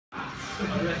I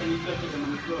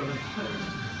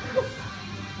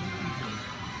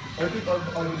think I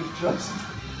would have just...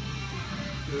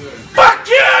 Fuck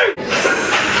you!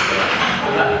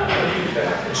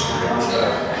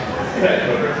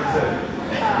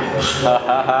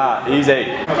 Easy.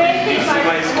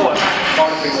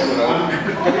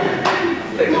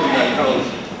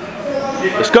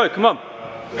 Let's go, come on.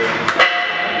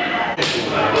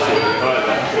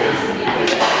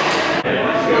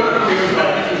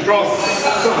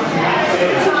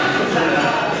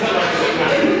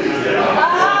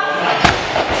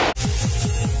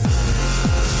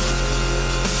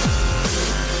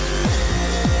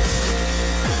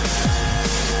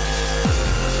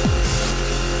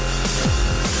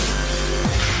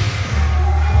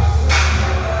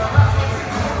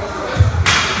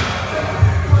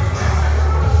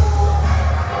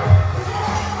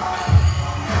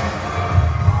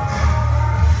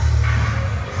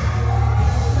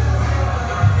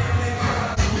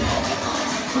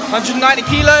 $190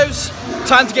 kilos,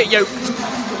 time to get yoked.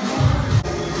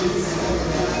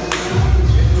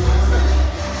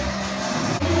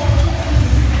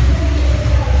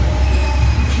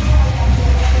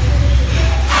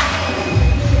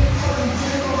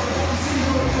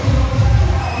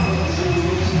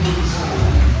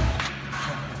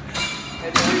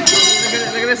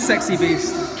 Look at this sexy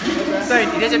beast.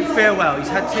 Don't, he doesn't feel well, he's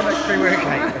had too much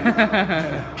pre-workout.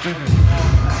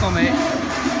 Come on, mate.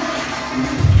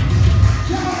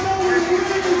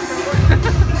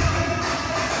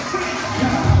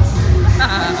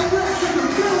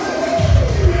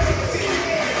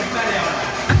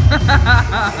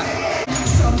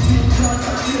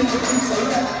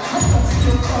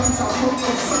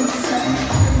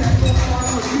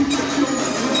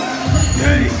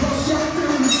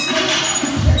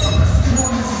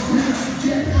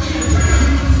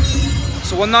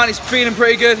 So 190's feeling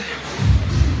pretty good.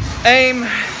 Aim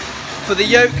for the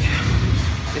yoke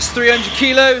is 300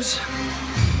 kilos.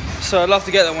 So I'd love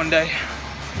to get that one day.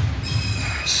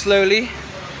 Slowly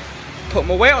put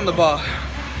more weight on the bar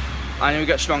and we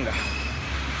get stronger.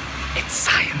 It's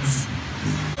science.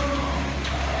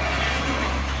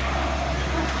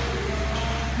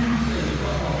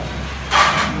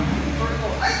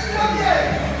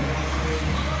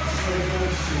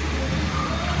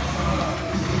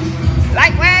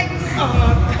 Lightweight!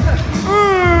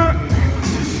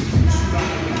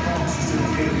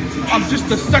 I'm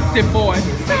just a sexy boy.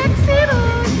 Sexy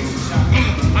boy.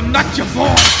 I'm not your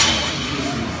boy.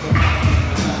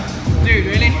 Dude,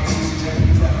 really?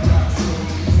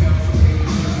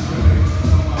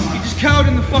 You just cowed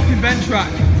in the fucking bench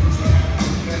rack.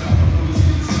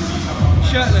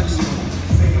 Shirtless.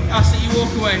 That's it, you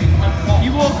walk away.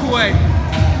 You walk away.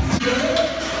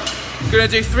 Gonna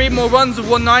do 3 more runs of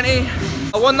 190.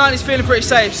 190 is feeling pretty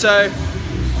safe, so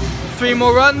 3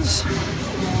 more runs.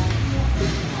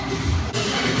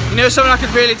 You know something I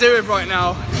could really do with right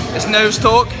now is nose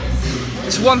talk.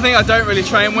 It's one thing I don't really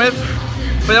train with,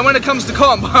 but then when it comes to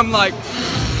comp, I'm like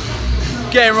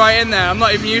getting right in there. I'm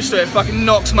not even used to it. It fucking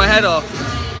knocks my head off.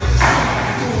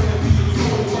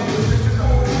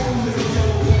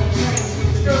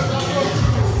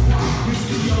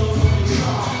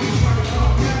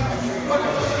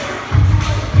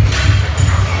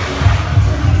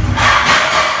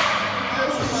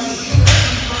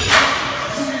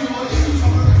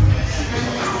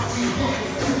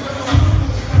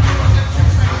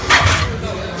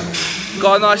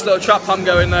 Got a nice little trap pump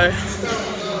going though.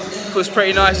 Feels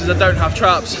pretty nice as I don't have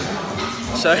traps.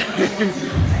 So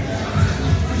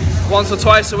once or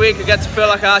twice a week I get to feel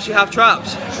like I actually have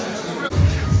traps.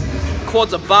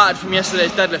 Quads are battered from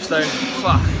yesterday's deadlift though.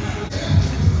 Fuck.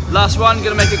 Last one,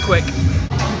 gonna make it quick.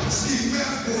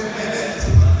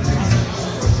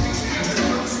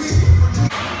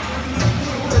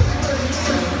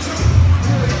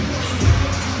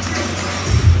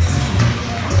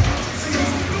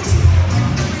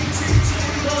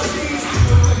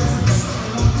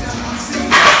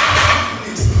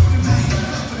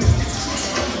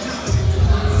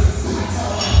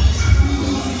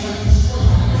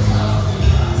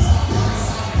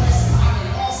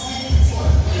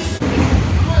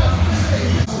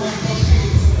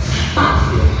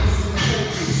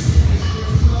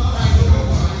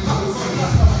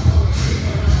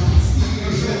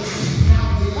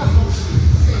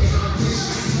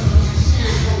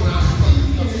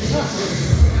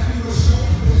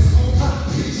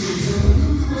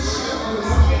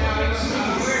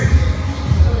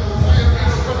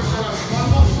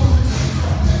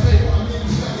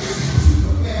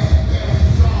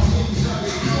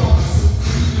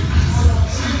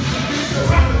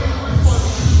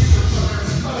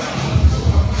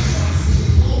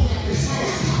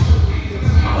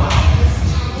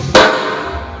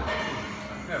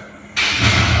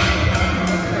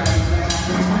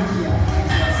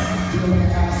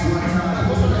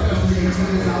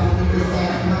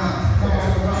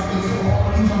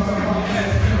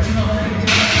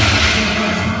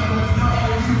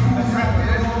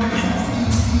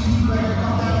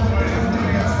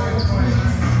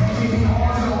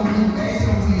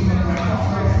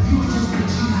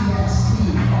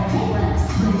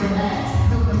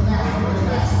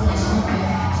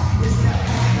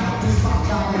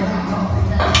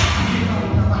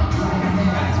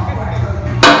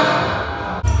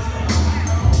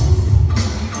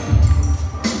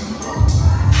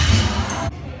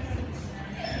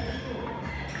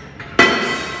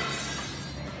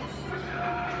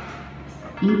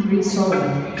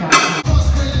 E3Solar.com.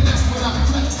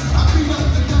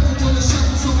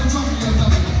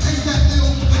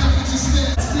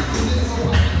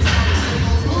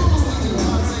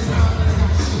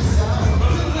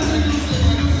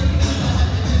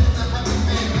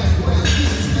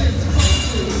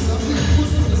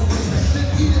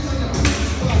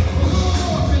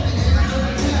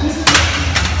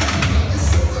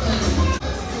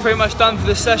 Pretty much done for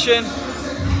this session.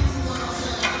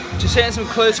 Just hitting some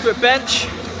close grip bench,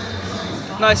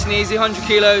 nice and easy, 100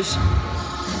 kilos.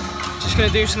 Just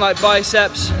gonna do some like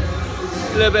biceps,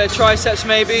 a little bit of triceps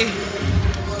maybe.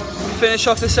 Finish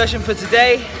off this session for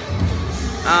today,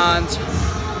 and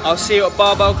I'll see you at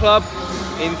Barbell Club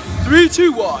in 3,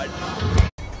 2, 1.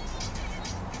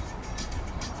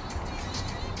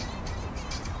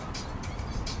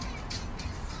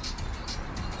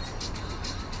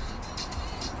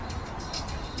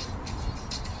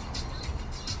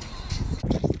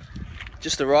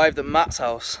 Just arrived at Matt's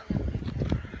house.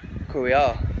 Look where we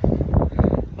are.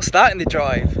 What's that in the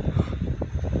drive?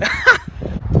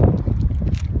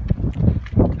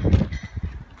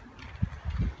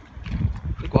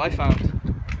 Look what I found.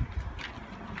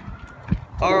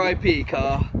 RIP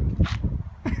car.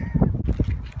 Look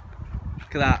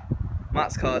at that.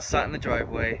 Matt's car is sat in the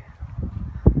driveway.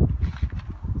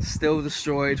 Still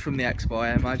destroyed from the expo,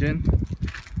 I imagine.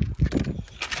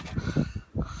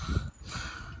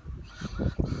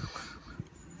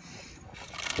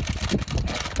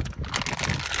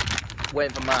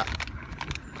 Waiting for Matt.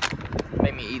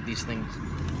 Make me eat these things.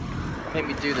 Make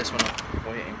me do this when I'm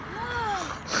waiting. No!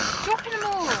 Dropping them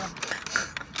all!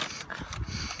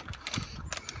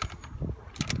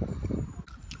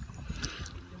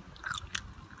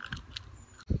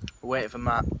 Waiting for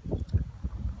Matt.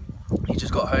 He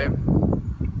just got home.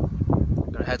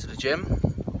 Gonna head to the gym.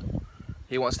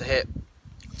 He wants to hit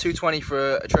 220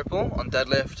 for a triple on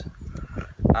deadlift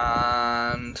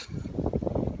and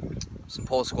some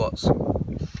pause squats.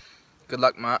 Good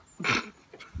luck, Matt.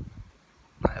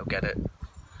 He'll get it.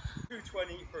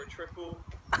 220 for a triple.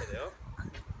 There they are.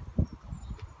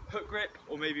 Hook grip,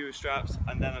 or maybe with straps,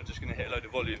 and then I'm just going to hit a load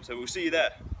of volume. So we'll see you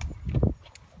there. You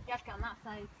have to get on that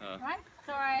side. Right?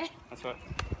 Sorry. That's right.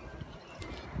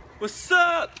 What's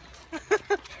up?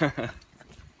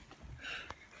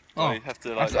 Oh, you have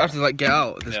to I have to like get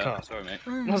out of this yeah, car. sorry, mate.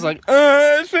 I was like,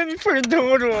 it's ready for the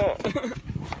door.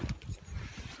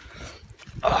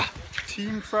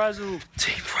 Team Frazzle.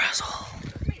 Team Frazzle.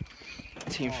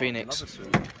 Team Phoenix.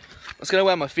 I was gonna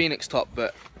wear my Phoenix top,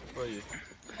 but Where are you?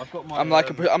 I've got my. I'm like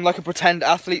a pretend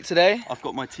athlete today. I've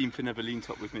got my Team Fineverline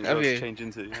top with me. Have you? To change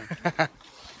into. Yeah.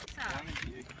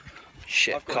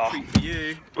 Shit I've got car. a treat for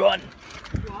you. Run!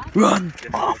 Run!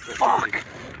 Oh fuck!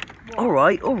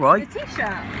 Alright, alright. The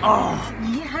t-shirt? Oh!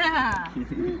 Yeah!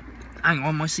 Hang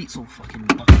on, my seat's all fucking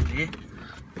buckled here.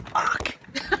 Fuck!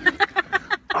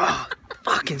 Oh,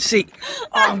 fucking seat!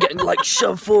 Oh, I'm getting like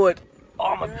shoved forward.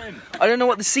 Oh my! I don't know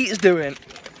what the seat is doing.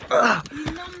 Oh,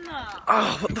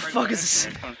 what the fuck is this?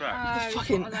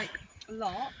 Fucking like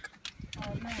lock.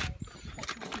 Oh no.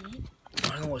 That's your feet. I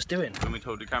don't know what it's doing. When we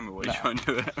told the camera what you try and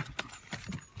do it.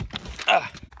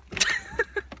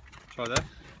 Try there.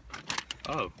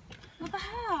 Oh. What the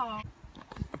hell?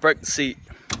 I broke the seat.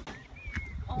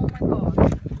 Oh my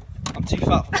god. I'm too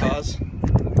fat for cars.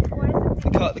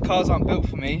 What is The cars aren't built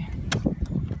for me.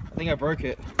 I think I broke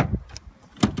it.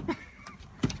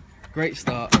 Great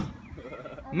start.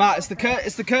 Matt, it's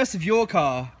the curse of your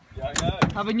car. Yeah, I know.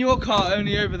 Having your car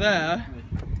only over there,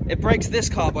 it breaks this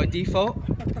car by default.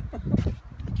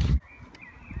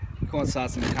 Go on,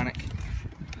 Saz, the mechanic.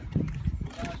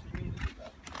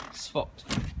 It's fucked.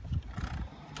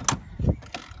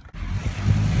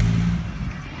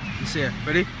 You see her?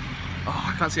 Ready?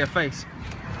 Oh, I can't see her face.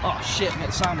 Oh shit,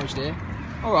 I'm sandwiched here.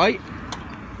 Alright.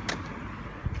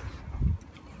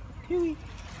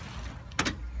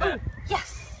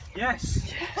 Yes!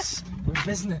 Yes. Yes. We're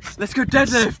business. Let's go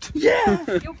deadlift.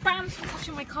 Yeah! You're banned from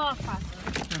touching my car,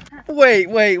 Frazzle.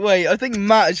 Wait. I think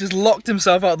Matt has just locked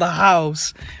himself out of the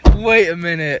house. Wait a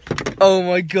minute. Oh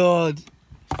my god.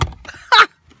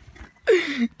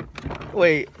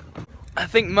 Wait. I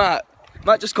think Matt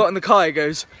just got in the car. He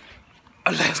goes,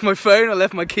 I left my phone, I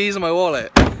left my keys and my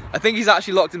wallet. I think he's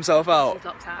actually locked himself out. He's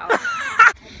locked out.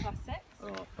 10+6.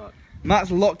 Oh, fuck. Matt's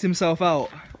locked himself out.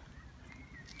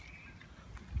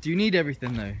 Do you need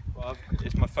everything though? Well,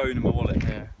 it's my phone and my wallet.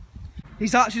 Yeah.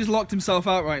 He's actually just locked himself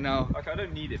out right now. Okay, I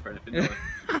don't need it for anything. Do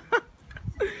I?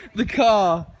 The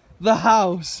car, the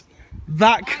house,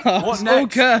 that car, What it's all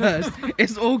next? cursed.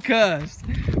 It's all cursed.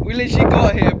 We literally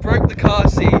got here, broke the car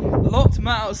seat, locked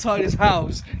Matt outside his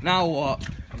house. Now what?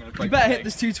 You better hit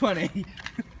this 220.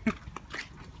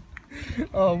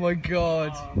 Oh my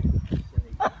god.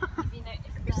 Have you noticed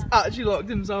He's that? actually locked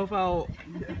himself out.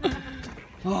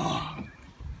 Oh.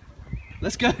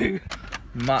 Let's go.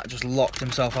 Matt just locked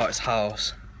himself out his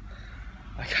house.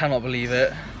 I cannot believe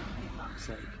it.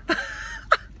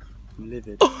 I'm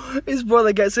livid. His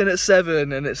brother gets in at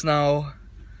 7 and it's now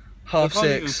I 6:30. can't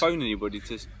even phone anybody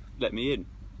to let me in.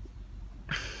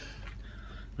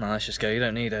 Nah, let's just go. You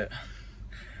don't need it.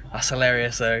 That's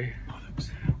hilarious though.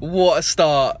 What a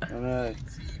start. I know.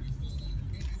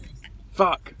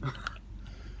 Fuck.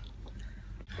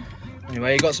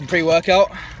 Anyway, you got some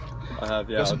pre-workout. I have,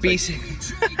 yeah. Got some I'll take-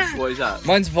 BC. What is that?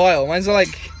 Mine's vile. Mine's like,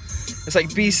 it's like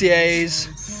BCAAs,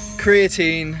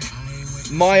 creatine,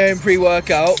 my own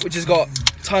pre-workout, which has got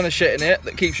a ton of shit in it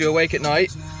that keeps you awake at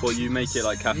night. Well, you make it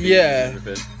like caffeine Yeah. and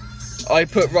everything. I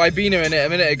put Ribena in it a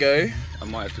minute ago. I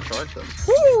might have to try some.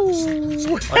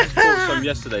 Woo! I just bought some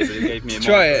yesterday, but it gave me a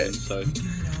Try migraine, it. so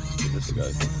give this a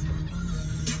go.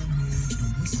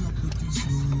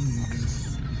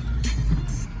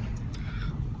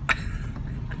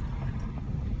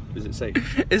 Is it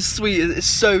safe? It's sweet. It's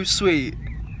so sweet.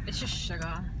 It's just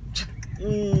sugar.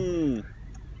 Mmm.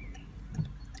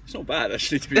 It's not bad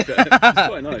actually, to be fair. It's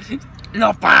quite nice.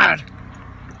 Not bad.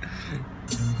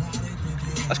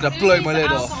 That's gonna blow my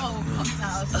lid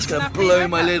off. That's gonna blow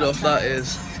my lid off. That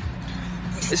is.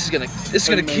 This is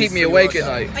gonna keep me awake at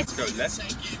night. Let's go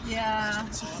left. Yeah.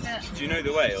 Do you know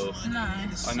the way, or? No.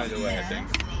 I know the way, I think.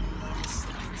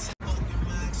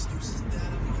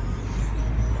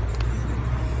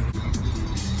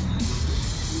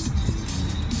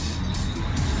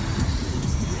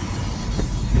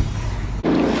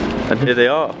 And here they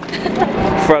are.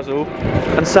 Frazzle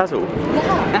and Sazzle.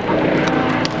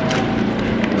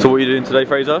 So what are you doing today,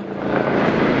 Fraser?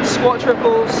 Squat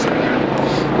triples,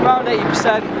 around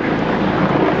 80%.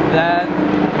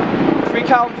 Then 3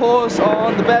 count pause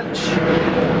on the bench.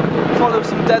 Follow with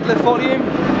some deadlift volume.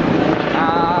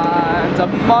 And I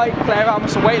might play around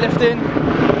with some weightlifting.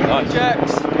 Nice.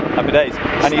 Jerks. Happy days.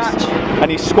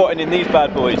 And he's squatting in these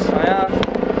bad boys. I am.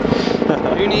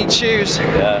 Who needs shoes?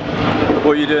 Yeah.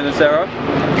 What are you doing then, Sarah?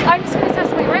 I'm just going to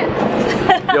test my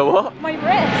wrist. Your what? My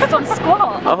wrist on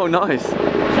squat. Oh, nice. So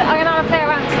I'm going to have a play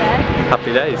around today.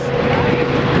 Happy days.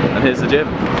 And here's the gym.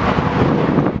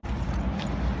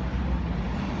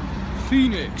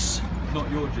 Phoenix. Not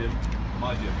your gym,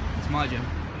 my gym. It's my gym.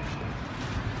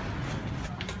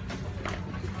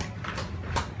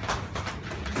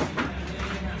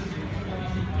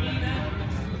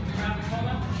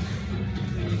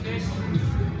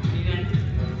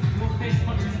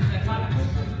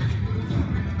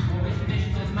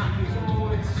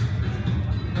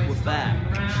 What's that?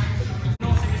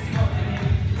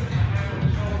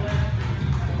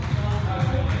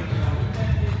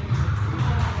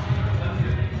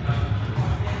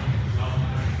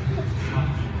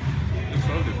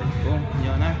 Cool.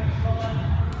 Yeah, I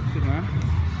know. Good man.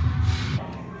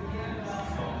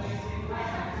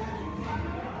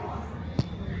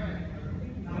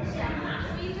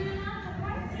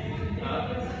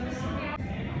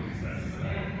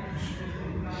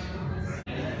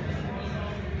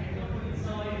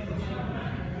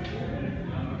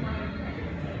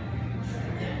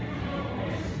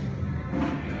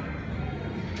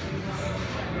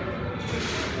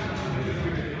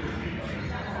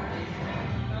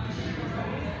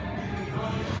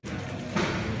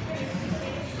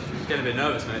 Getting a bit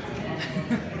nervous, mate.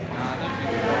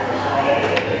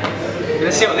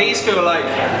 Let's see what these feel like.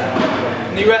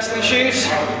 New wrestling shoes.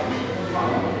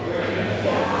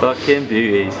 Fucking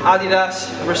beauties.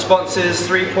 Adidas Responses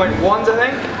 3.1s, I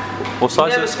think. What size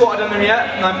Never is it? squatted on them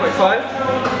yet. 9.5,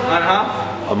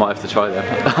 9.5. I might have to try them.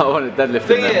 I want to deadlift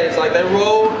Thing in them. is, like they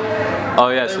roll. Oh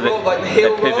yeah, They so roll like the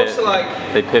heel they pivot. roll, so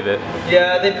like They pivot.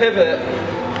 yeah, they pivot.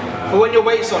 But when your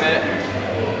weight's on it,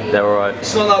 They're alright.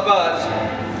 it's not that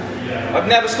bad. I've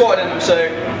never squatted in them, so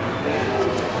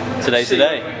Today's the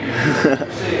day.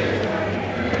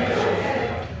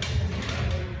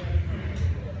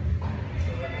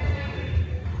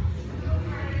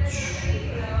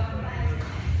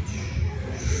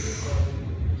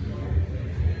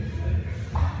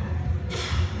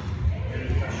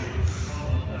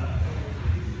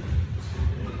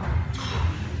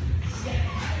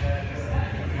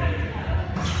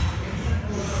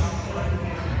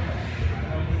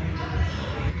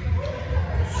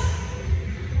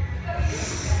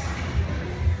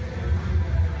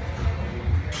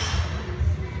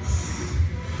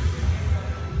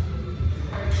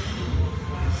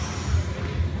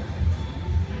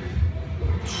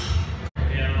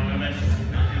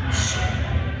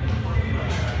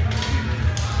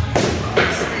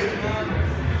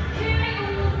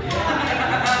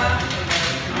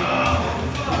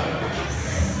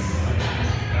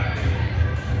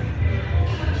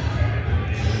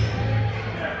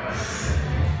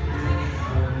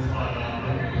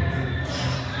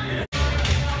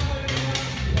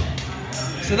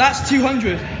 So that's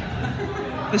 200.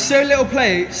 There's so little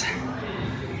plates,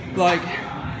 like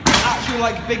actual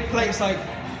like big plates, like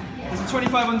there's a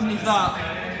 25 underneath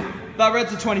that. That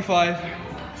red's a 25.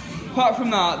 Apart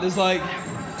from that, there's like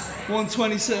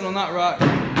 120 sitting on that rack.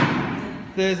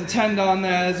 There's a 10 down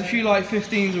there. There's a few like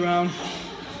 15s around.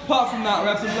 Apart from that, we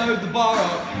have to load the bar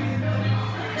up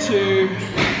to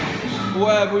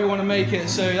whatever we want to make it.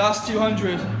 So that's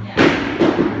 200.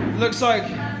 Looks like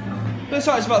it's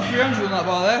about 300 on that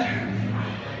bar there.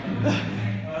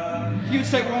 You would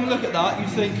take one look at that, you'd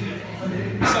think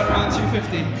it's around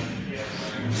 250.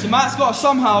 So Matt's got to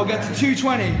somehow get to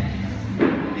 220.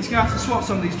 He's going to have to swap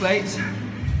some of these plates.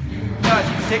 That's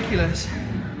ridiculous.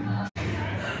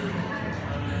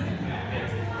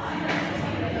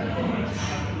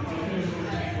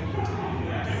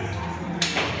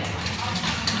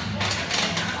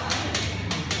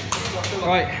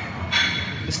 Right,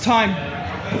 it's time.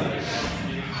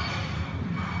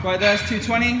 Right, there's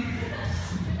 220.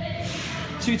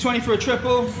 220 for a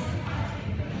triple.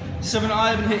 7 I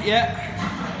haven't hit yet.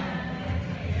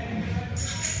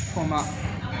 Come on, Matt.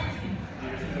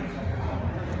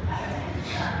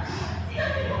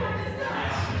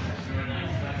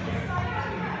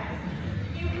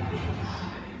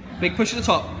 Big push at the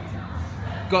top.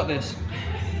 Got this.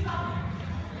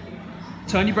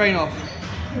 Turn your brain off.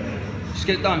 Just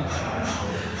get it done.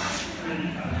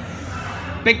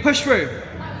 Big push through.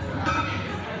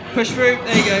 Push through.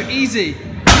 There you go. Easy.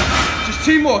 Just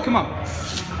 2 more. Come on.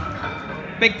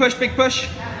 Big push, big push.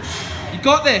 You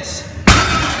got this.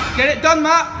 Get it done,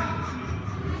 Matt.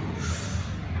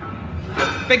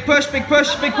 Big push, big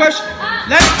push, big push.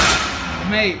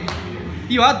 Mate,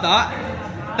 you had that.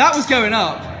 That was going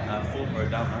up. 4 broke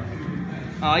down, man.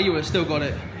 Ah, you would have still got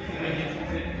it.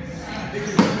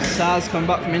 Saz come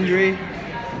back from injury.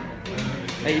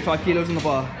 85 kilos on the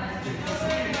bar.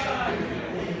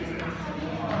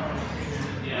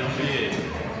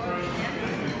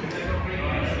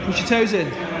 Push your toes in.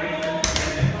 Good.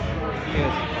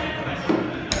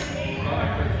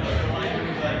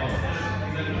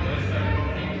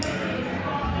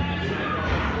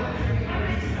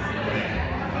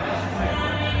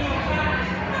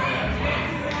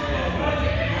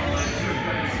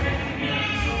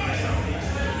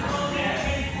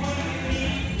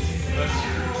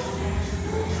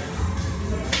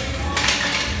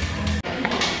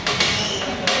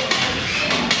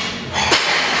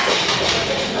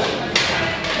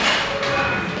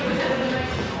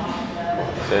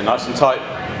 So nice and tight.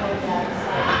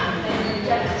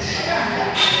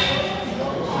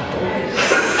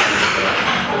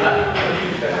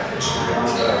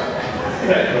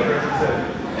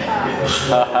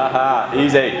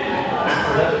 Easy.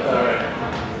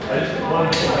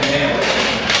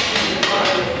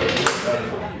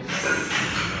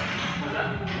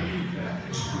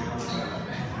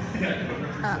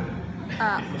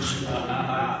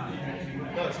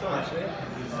 No, it's not actually. I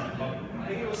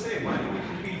think it was saying, why don't we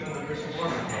compete on the Bristol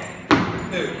Marathon?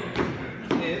 Who?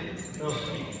 Ian? No, me.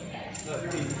 No, me.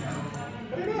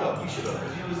 I don't know, you should have.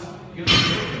 He was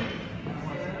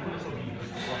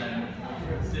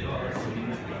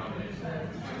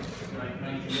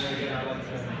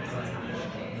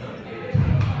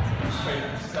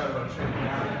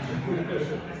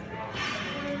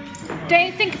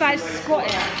Don't think about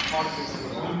squatting.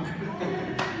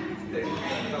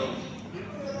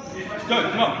 Go,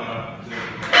 come on.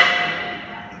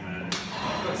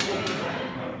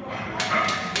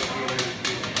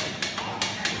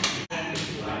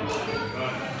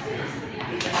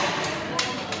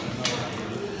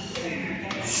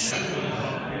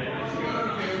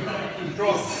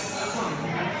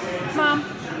 Mom.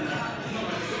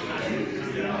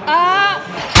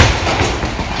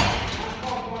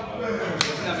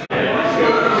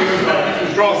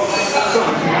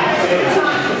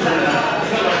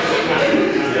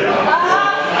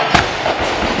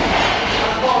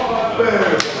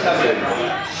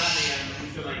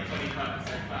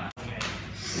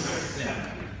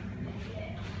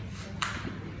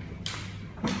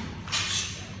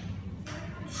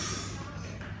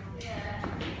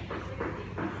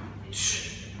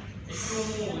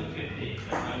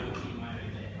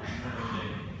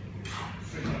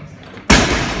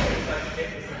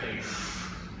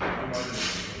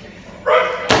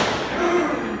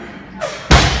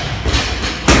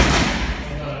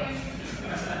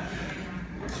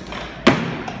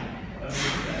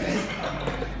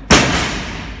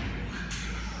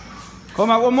 Come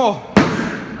out, one more.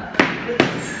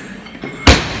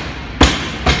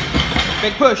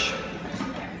 Big push.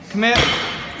 Come here.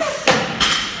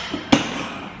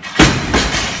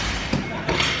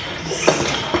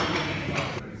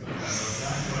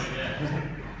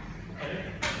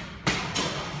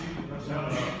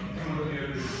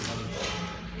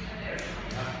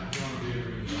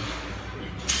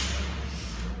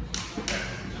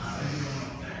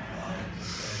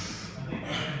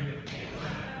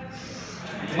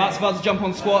 Matt's about to jump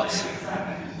on squats.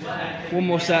 One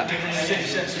more set. 6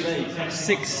 sets of 8.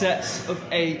 6 sets of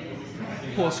 8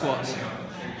 core squats.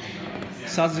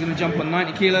 Saz is going to jump on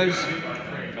 90 kilos.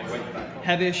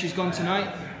 Heavier she's gone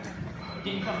tonight.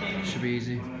 Should be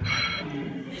easy.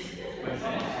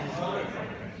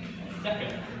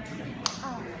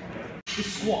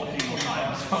 Just squat a few more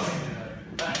times. Come on.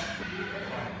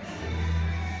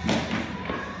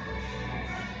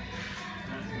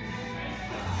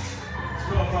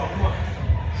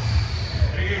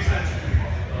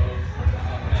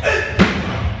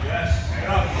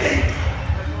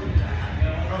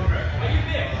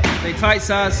 Stay tight,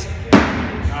 Saz.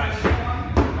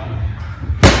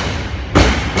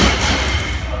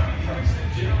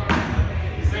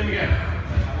 Same again.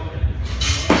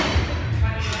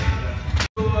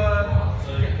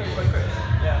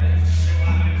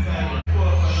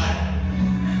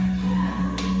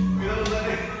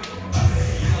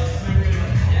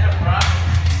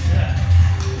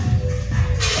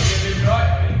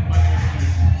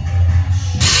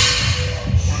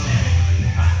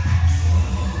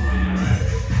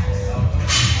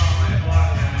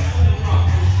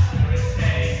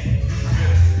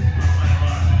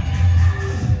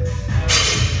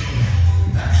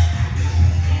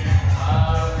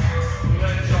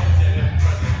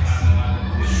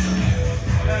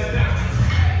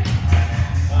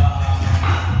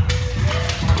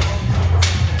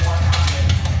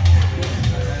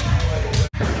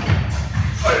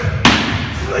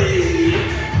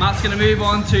 Matt's going to move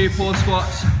on to pause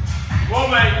squats. Well,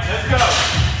 mate, let's go.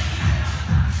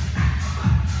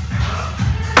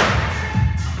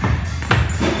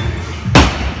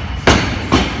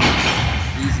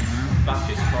 Easy, man. Back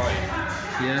is fried.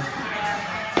 Yeah.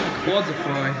 Quads are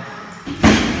frying.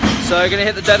 So going to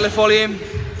hit the deadlift volume.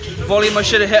 Volume I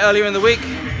should have hit earlier in the week,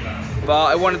 but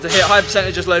I wanted to hit high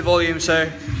percentages, low volume, so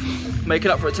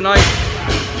making up for it tonight.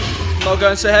 Not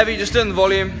going so heavy, just doing the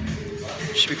volume.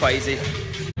 Should be quite easy.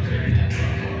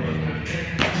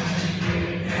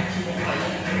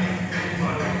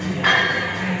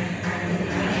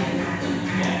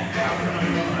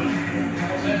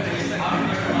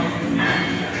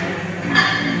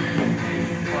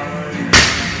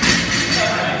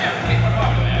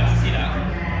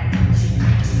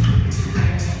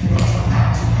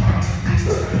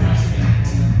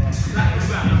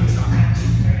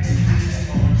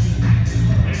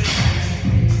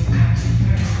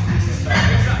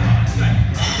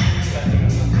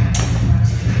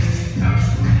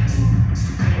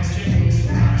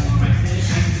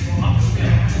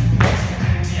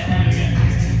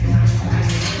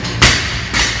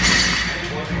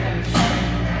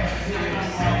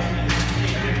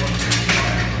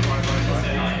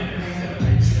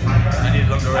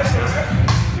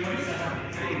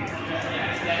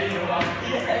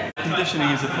 Conditioning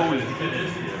is appalling.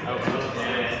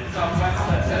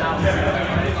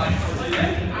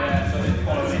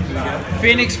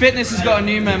 Phoenix Fitness has got a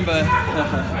new member. Yeah.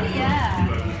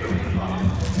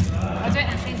 I don't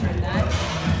actually know that.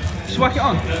 Just whack it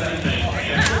on.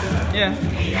 Yeah.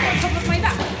 Top of my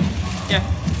back. Yeah.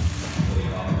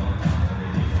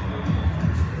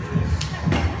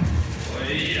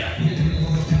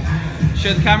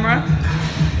 Show the camera.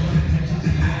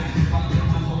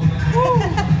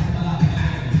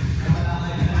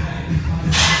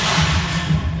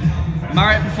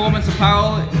 Marriott Performance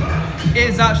Apparel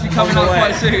is actually coming out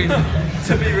quite soon.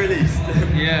 To be released.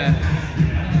 Yeah.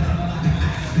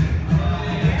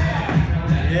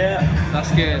 Yeah.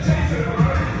 That's good.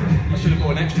 I should have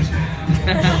bought an extra small.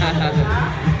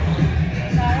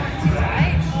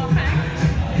 Right? Oh,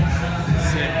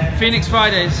 thanks. Phoenix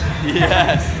Fridays.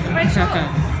 Yes. Red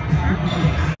shorts.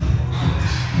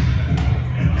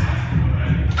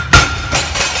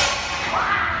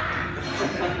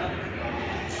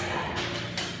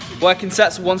 Working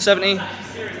sets of 170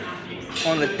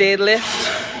 on the deadlift.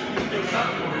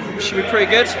 Should be pretty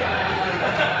good.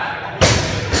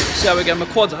 See how we go. My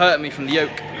quads are hurting me from the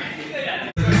yoke.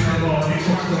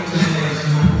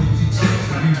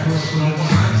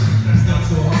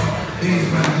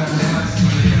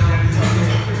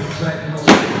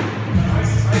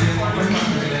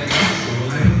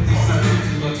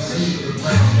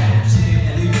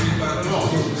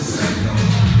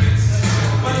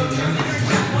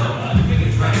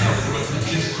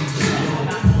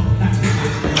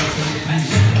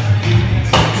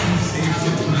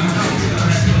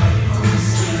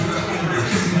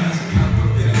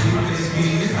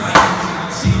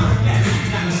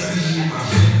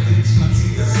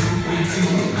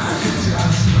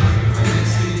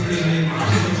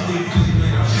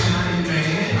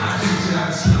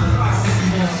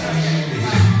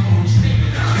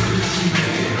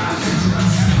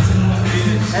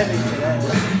 heavy today.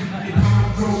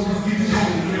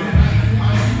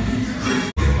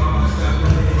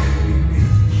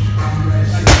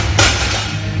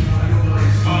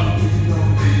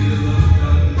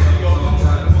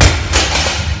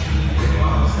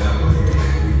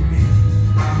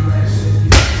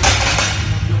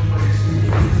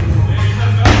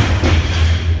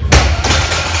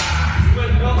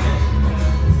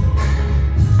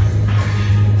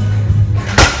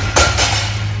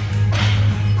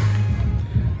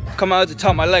 Come out to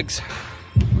top my legs.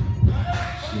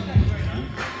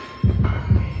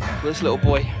 This little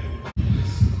boy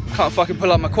can't fucking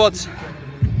pull up my quads.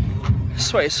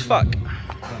 Sweaty as fuck.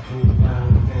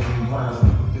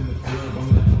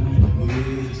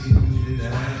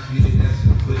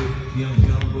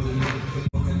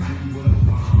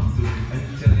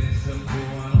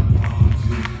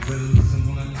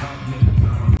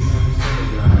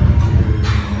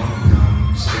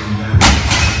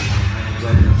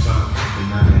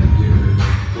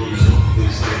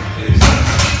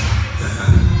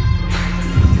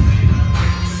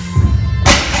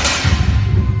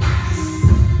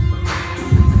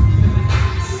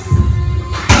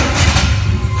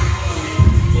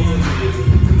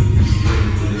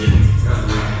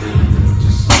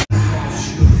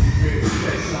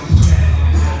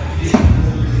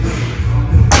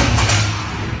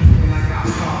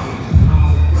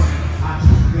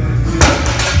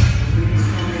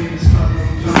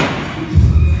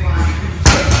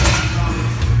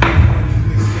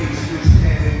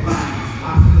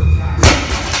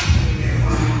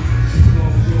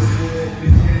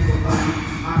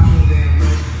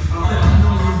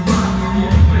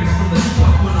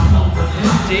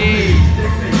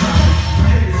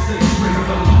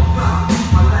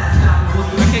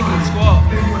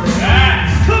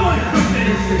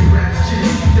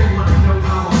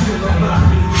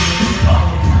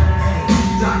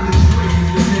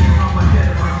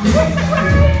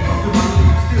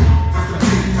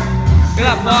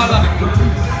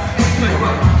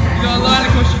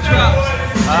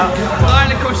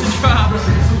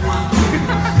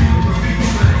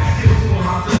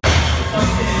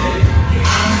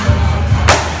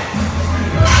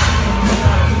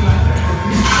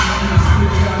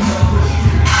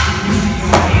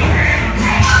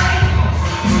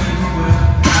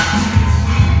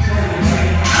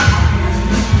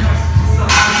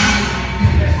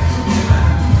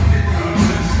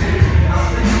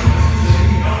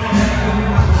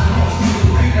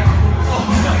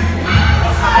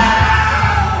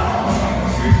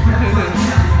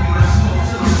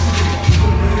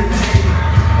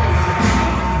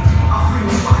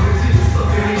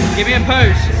 Give me a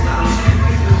pose.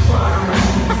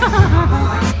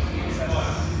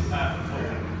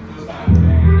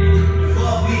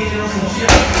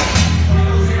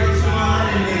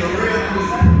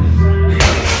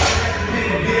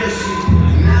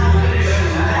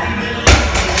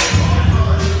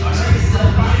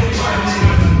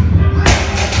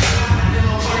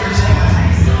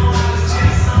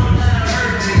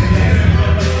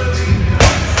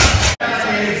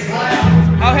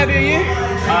 How heavy are you?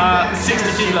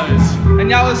 60 kilos. And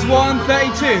that was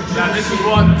 132? Now this was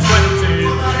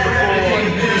 122 before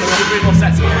the three more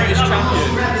sets of British champion.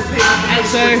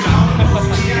 So,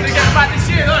 You're gonna get back this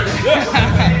year though.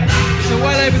 so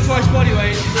well over twice body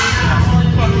weight.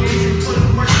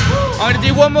 I'm gonna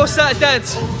do one more set of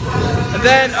deads, and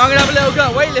then I'm gonna have a little go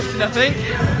at weightlifting, I think.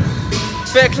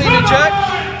 Bit of clean and jerk.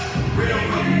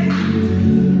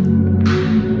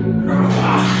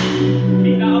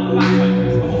 Keep that up the back toe.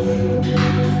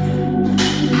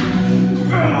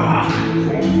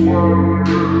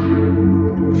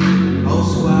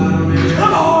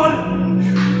 Come on!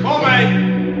 Come on,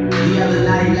 mate! The other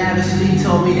night, lavishly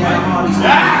told me that I'm always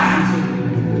lying.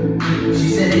 She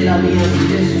said they love me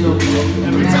unconditional.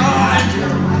 Every time!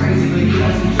 Crazy, but he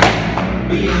doesn't care.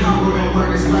 Being humble and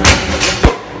work is love.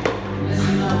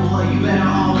 Listen up, boy, you better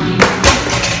all be.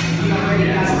 We already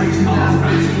got spring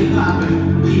 2015 popping.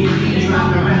 B&B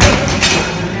dropping, rap.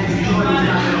 Jordan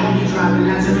dropping, only dropping,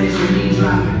 not to mention me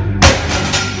dropping.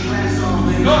 Rap song,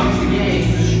 man, it's the game.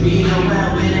 Me know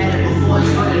well, been at it before it's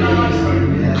started.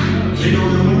 You know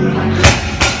the move like that.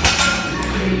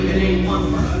 It ain't one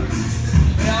for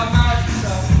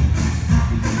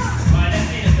Right, let's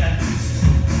see this then.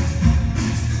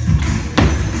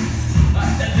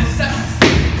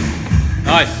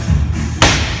 Nice.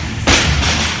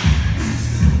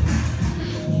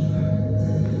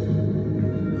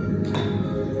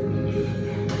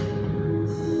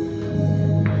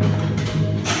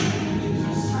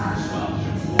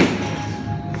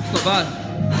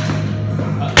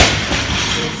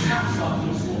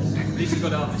 least you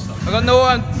got it up this time. I got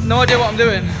no idea what I'm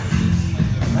doing.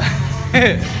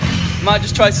 Might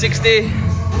just try 60.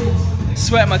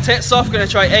 Sweating my tits off. Gonna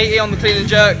try 80 on the clean and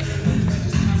jerk.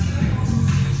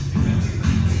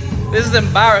 This is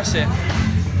embarrassing.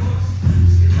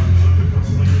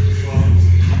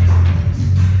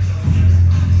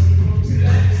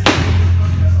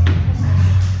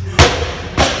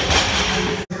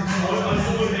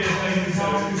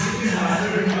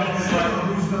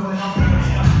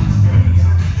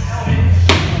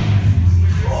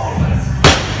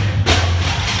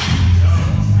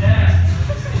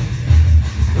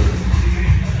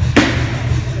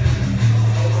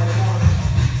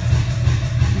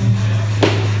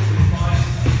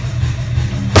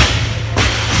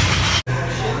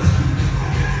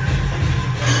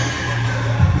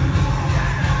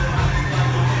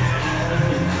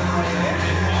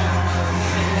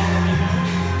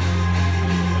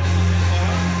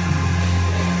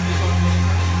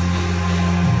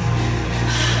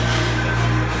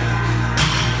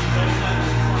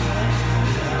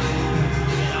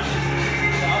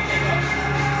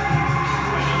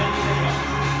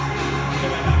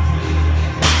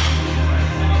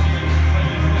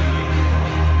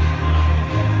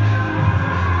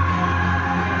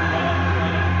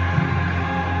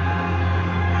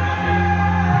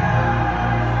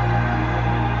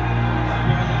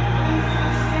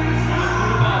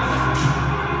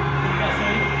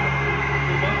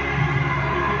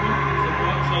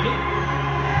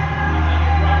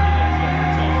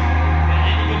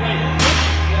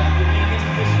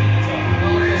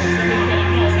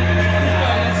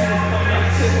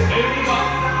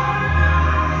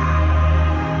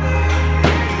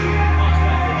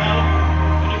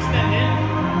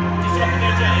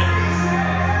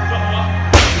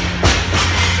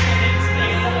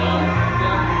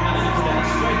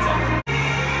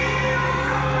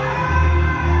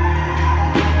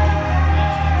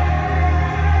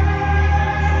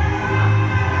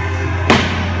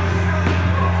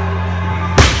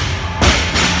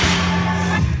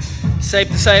 Safe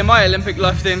to say my Olympic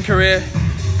lifting career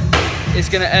is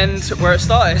going to end where it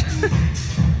started.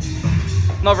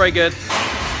 Not very good.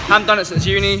 Haven't done it since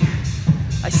uni.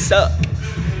 I suck.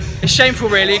 It's shameful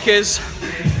really because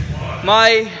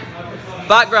my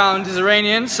background is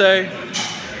Iranian, so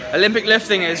Olympic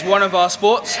lifting is one of our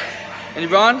sports in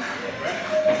Iran.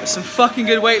 There's some fucking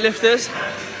good weightlifters.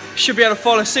 Should be able to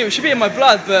follow suit. It should be in my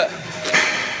blood, but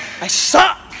I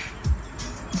suck.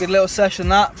 Good little session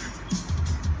that.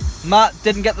 Matt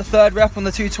didn't get the third rep on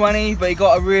the 220, but he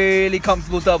got a really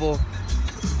comfortable double.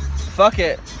 Fuck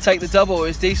it, take the double,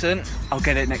 it's decent. I'll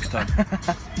get it next time.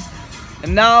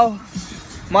 And now,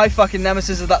 my fucking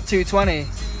nemesis is that 220.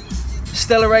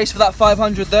 Still a race for that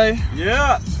 500 though.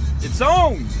 Yeah, it's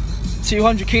on.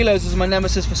 200 kilos was my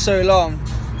nemesis for so long.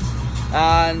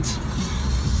 And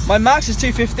my max is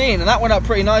 215, and that went up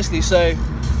pretty nicely, so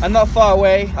I'm not far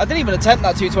away. I didn't even attempt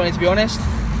that 220 to be honest.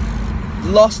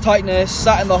 Lost tightness,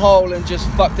 sat in the hole and just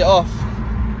fucked it off.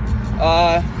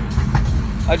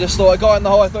 I just thought I got in the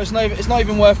hole, I thought it's not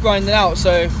even worth grinding out,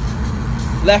 so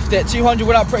left it. 200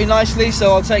 went up pretty nicely,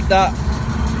 so I'll take that.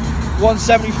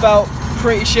 170 felt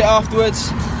pretty shit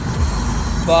afterwards,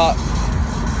 but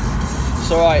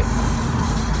it's alright.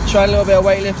 Tried a little bit of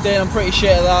weightlifting, I'm pretty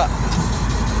shit at that.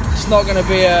 It's not going to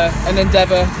be an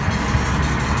endeavour.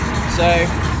 So,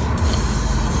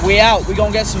 we out, we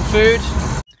gonna get some food.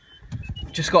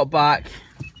 Just got back,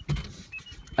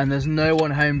 and there's no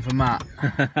one home for Matt.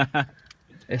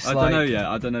 It's I don't know yet.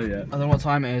 I don't know what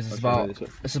time it is. It's about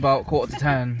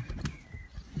 9:45.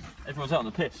 Everyone's out on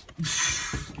the piss. I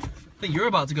think you're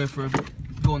about to go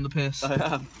on the piss. I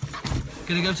am.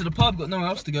 Gonna go to the pub. Got nowhere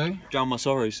else to go. Drown my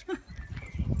sorrows.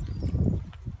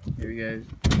 Here we go.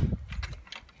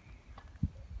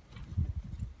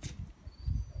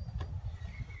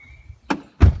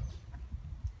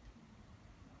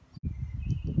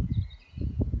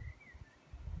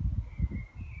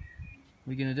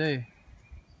 What are we gonna do?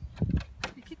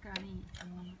 We could go and eat if you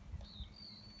want.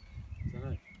 I don't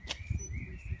know.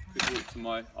 Could walk to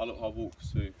my. I'll walk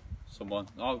to someone.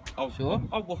 Sure.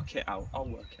 I'll work it out. I'll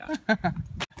work it out.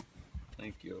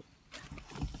 Thank you.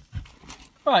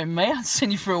 Right, mate. I haven't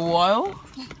seen you for a while.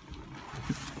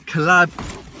 Collab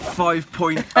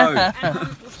 5.0.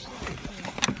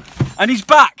 And he's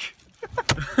back.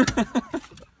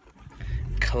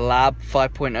 Collab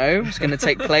 5.0 is going to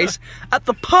take place at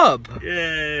the pub.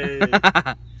 Yay!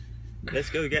 Let's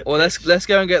go get. Or let's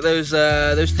go and get those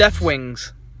death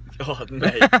wings. Oh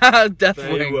mate, death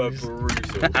they wings. were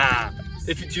brutal.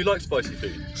 Do you like spicy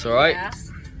food? It's alright. Yeah.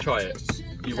 Try it.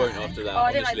 You won't after that. Oh,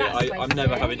 I don't like honestly, that I'm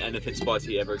never spicy. having anything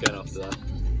spicy ever again after that.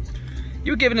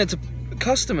 You were giving it to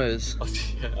customers.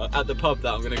 At the pub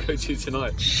that I'm going to go to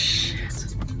tonight.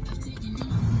 Shit.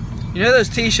 You know those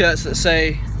t-shirts that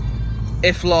say,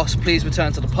 if lost, please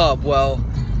return to the pub? Well,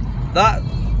 that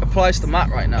applies to Matt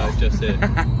right now. Oh, just it.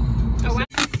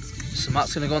 So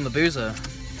Matt's going to go on the boozer.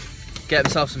 Get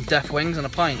himself some deaf wings and a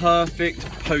pint. Perfect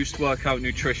post-workout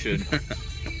nutrition.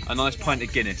 A nice pint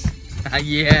of Guinness.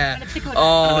 Yeah.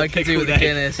 Oh, I could do with the egg.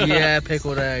 Guinness. Yeah,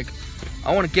 pickled egg.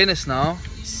 I want a Guinness now.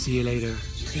 See you later.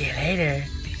 See you later.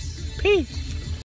 Peace.